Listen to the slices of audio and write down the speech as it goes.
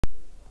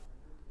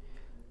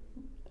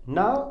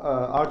Now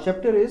our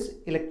chapter is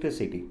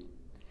electricity.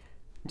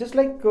 Just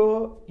like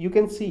you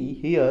can see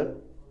here,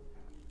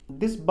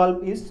 this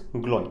bulb is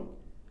glowing.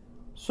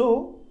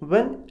 So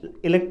when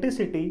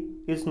electricity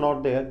is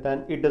not there,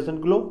 then it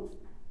doesn't glow.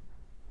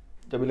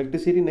 जब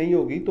electricity नहीं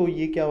होगी तो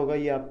ये क्या होगा,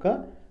 ये आपका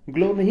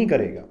ग्लो नहीं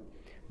करेगा.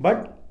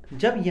 बट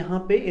जब यहाँ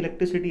पे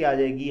इलेक्ट्रिसिटी आ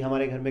जाएगी,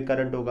 हमारे घर में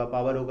करंट होगा,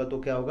 पावर होगा, तो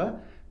क्या होगा,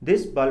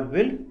 this bulb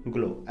will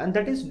glow and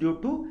that is due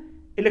to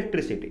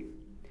electricity.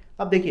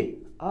 अब देखिए,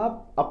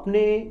 आप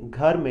अपने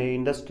घर में,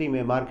 इंडस्ट्री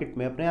में, मार्केट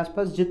में, अपने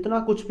आसपास जितना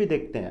कुछ भी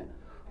देखते हैं,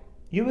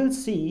 you will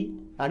see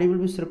and you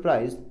will be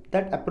surprised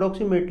that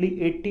approximately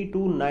 80 to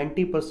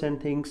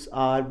 90% things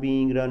are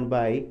being run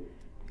by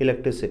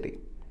electricity.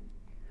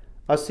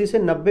 80 से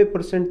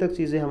 90% तक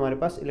चीज़ें हमारे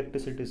पास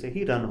इलेक्ट्रिसिटी से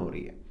ही रन हो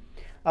रही है.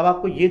 अब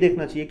आपको ये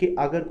देखना चाहिए कि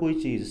अगर कोई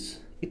चीज़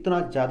इतना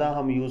ज़्यादा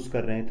हम यूज़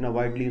कर रहे हैं, इतना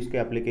वाइडली उसके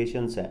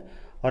एप्लीकेशंस हैं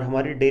और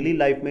हमारी डेली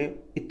लाइफ में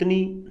इतनी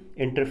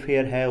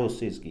इंटरफेयर है उस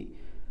चीज़ की,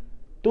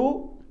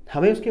 तो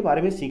हमें उसके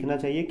बारे में सीखना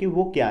चाहिए कि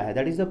वो क्या है.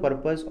 That is the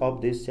purpose of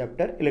this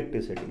chapter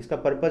electricity. इसका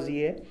पर्पज़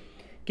ये है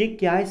कि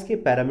क्या इसके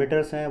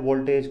पैरामीटर्स हैं,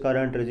 वोल्टेज,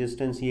 करंट,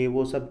 रेजिस्टेंस, ये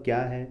वो सब क्या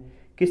है,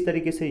 किस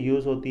तरीके से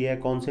यूज़ होती है,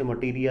 कौन से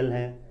मटेरियल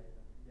हैं,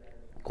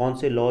 कौन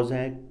से लॉज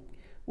हैं,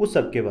 उस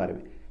सब के बारे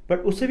में.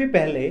 बट उससे भी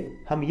पहले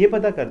हम ये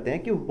पता करते हैं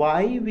कि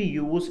वाई वी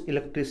यूज़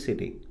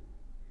इलेक्ट्रिसिटी.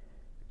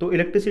 तो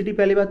इलेक्ट्रिसिटी,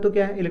 पहली बात तो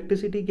क्या है,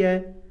 इलेक्ट्रिसिटी क्या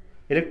है.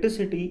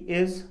 Electricity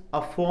is a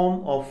form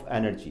of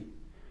energy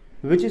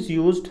which is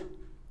used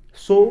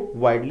so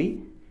widely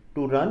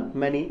to run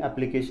many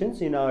applications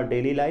in our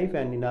daily life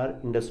and in our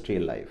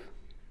industrial life.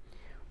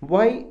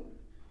 Why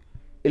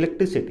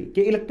electricity?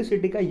 कि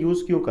electricity का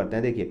यूज़ क्यों करते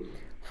हैं. देखिए,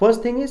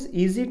 first thing is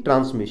easy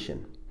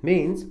transmission.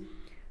 Means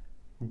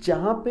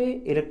जहाँ पे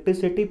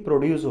electricity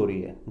produce हो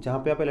रही है, जहाँ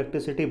पे आप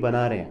इलेक्ट्रिसिटी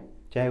बना रहे हैं,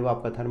 चाहे वो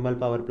आपका थर्मल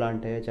पावर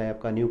प्लांट है, चाहे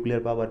आपका न्यूक्लियर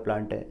पावर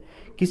प्लांट है,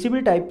 किसी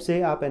भी टाइप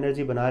से आप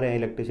एनर्जी बना रहे हैं,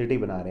 इलेक्ट्रिसिटी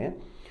बना रहे हैं,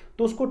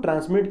 तो उसको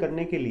ट्रांसमिट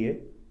करने के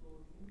लिए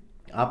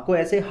आपको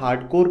ऐसे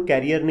हार्डकोर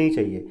कैरियर नहीं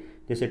चाहिए,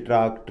 जैसे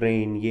ट्रक,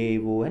 ट्रेन, ये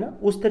वो है ना,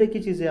 उस तरह की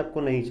चीज़ें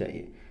आपको नहीं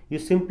चाहिए. You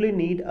simply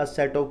need a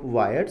set of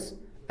wires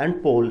and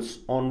poles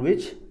on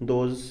which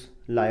those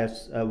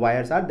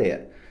wires are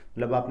there.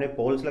 मतलब आपने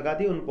पोल्स लगा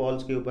दिए, उन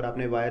पोल्स के ऊपर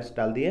आपने वायर्स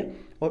डाल दिए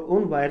और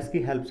उन वायर्स की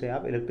हेल्प से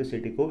आप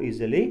इलेक्ट्रिसिटी को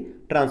ईजिली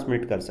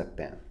ट्रांसमिट कर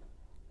सकते हैं.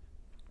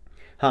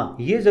 हाँ,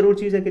 ये ज़रूर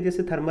चीज़ है कि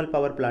जैसे थर्मल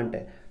पावर प्लांट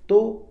है,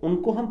 तो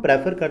उनको हम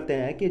प्रेफर करते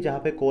हैं कि जहाँ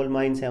पे कोल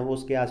माइंस हैं वो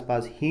उसके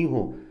आसपास ही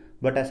हों,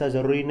 बट ऐसा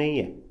ज़रूरी नहीं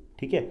है.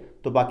 ठीक है,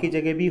 तो बाकी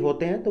जगह भी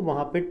होते हैं, तो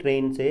वहाँ पे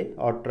ट्रेन से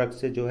और ट्रक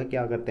से जो है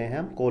क्या करते हैं,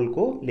 हम कोल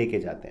को लेके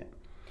जाते हैं.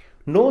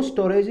 No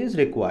storage is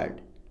required.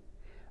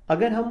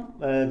 अगर हम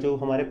जो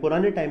हमारे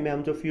पुराने टाइम में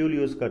हम जो फ्यूल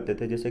यूज़ करते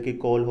थे, जैसे कि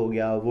कोल हो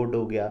गया, वुड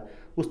हो गया,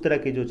 उस तरह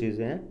की जो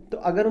चीज़ें हैं, तो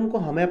अगर उनको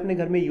हमें अपने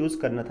घर में यूज़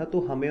करना था तो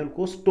हमें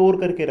उनको स्टोर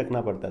करके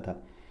रखना पड़ता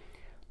था.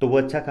 तो वो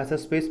अच्छा खासा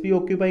स्पेस भी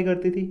ऑक्यूपाई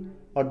करती थी.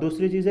 और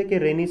दूसरी चीज़ है कि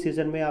रेनी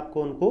सीजन में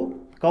आपको उनको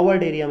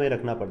कवर्ड एरिया में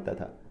रखना पड़ता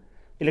था.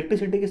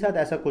 इलेक्ट्रिसिटी के साथ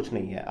ऐसा कुछ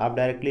नहीं है, आप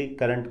डायरेक्टली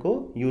करंट को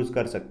यूज़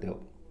कर सकते हो.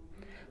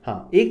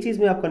 हाँ, एक चीज़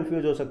में आप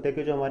कंफ्यूज हो सकते हैं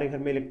कि जो हमारे घर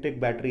में इलेक्ट्रिक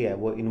बैटरी है,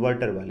 वो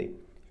इन्वर्टर वाली,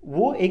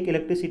 वो एक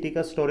इलेक्ट्रिसिटी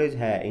का स्टोरेज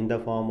है in the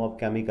form of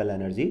chemical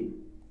energy,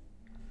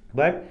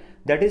 but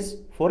that is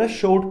for a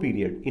short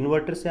period.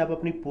 Inverter से आप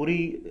अपनी पूरी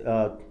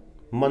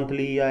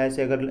मंथली या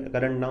ऐसे अगर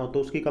करंट ना हो तो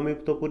उसकी कमी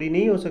तो पूरी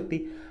नहीं हो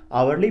सकती.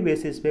 आवरली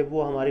बेसिस पे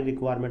वो हमारी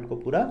रिक्वायरमेंट को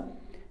पूरा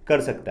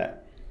कर सकता है.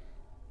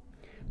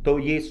 तो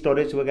ये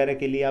स्टोरेज वगैरह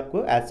के लिए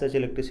आपको एज सच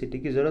इलेक्ट्रिसिटी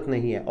की ज़रूरत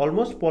नहीं है.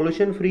 ऑलमोस्ट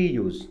पॉल्यूशन फ्री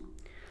यूज़,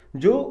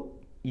 जो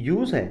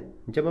यूज़ है,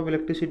 जब आप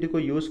इलेक्ट्रिसिटी को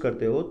यूज़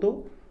करते हो तो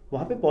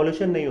वहाँ पे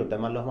पॉल्यूशन नहीं होता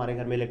है. मान लो हमारे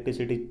घर में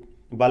इलेक्ट्रिसिटी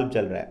बल्ब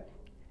चल रहा है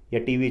या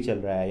टीवी चल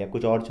रहा है या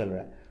कुछ और चल रहा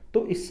है,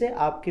 तो इससे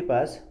आपके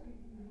पास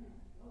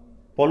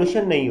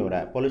पॉल्यूशन नहीं हो रहा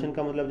है. पॉल्यूशन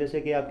का मतलब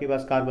जैसे कि आपके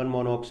पास कार्बन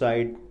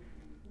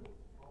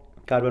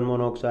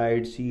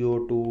मोनोऑक्साइड,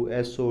 CO2,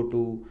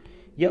 SO2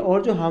 या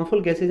और जो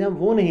हार्मफुल गैसेज हैं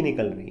वो नहीं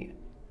निकल रही हैं.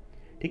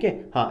 ठीक है.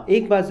 हाँ,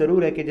 एक बात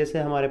ज़रूर है कि जैसे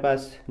हमारे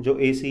पास जो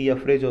AC या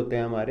फ्रिज होते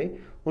हैं हमारे,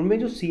 उनमें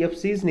जो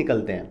CFCs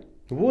निकलते हैं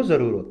वो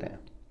ज़रूर होते हैं,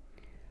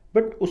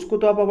 बट उसको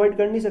तो आप अवॉइड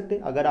कर नहीं सकते.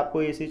 अगर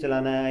आपको AC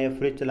चलाना है या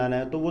फ्रिज चलाना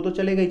है तो वो तो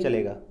चलेगा ही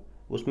चलेगा,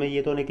 उसमें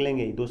ये तो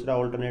निकलेंगे ही, दूसरा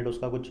ऑल्टरनेट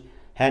उसका कुछ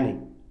है नहीं.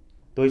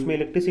 तो इसमें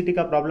इलेक्ट्रिसिटी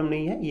का प्रॉब्लम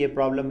नहीं है, ये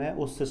प्रॉब्लम है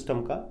उस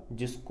सिस्टम का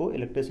जिसको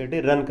इलेक्ट्रिसिटी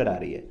रन करा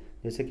रही है,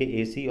 जैसे कि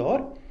AC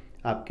और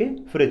आपके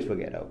फ्रिज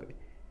वगैरह हो गए.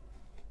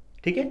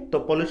 ठीक है. तो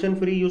पॉल्यूशन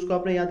फ्री यूज़ को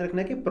आपने याद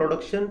रखना है कि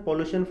प्रोडक्शन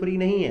पॉल्यूशन फ्री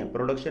नहीं है.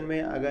 प्रोडक्शन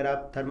में अगर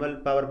आप थर्मल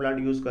पावर प्लांट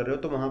यूज़ कर रहे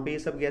हो तो वहाँ पे ये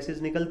सब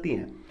गैसेज निकलती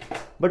हैं,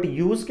 बट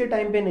यूज़ के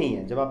टाइम पे नहीं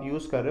है. जब आप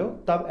यूज़ कर रहे हो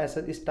तब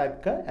ऐसा इस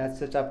टाइप का एज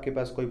सच आपके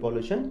पास कोई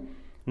पॉल्यूशन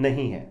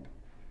नहीं है.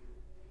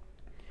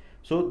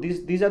 सो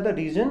these are the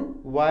reason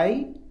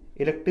why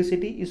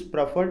electricity is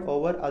preferred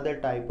over other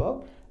type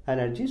of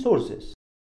energy sources.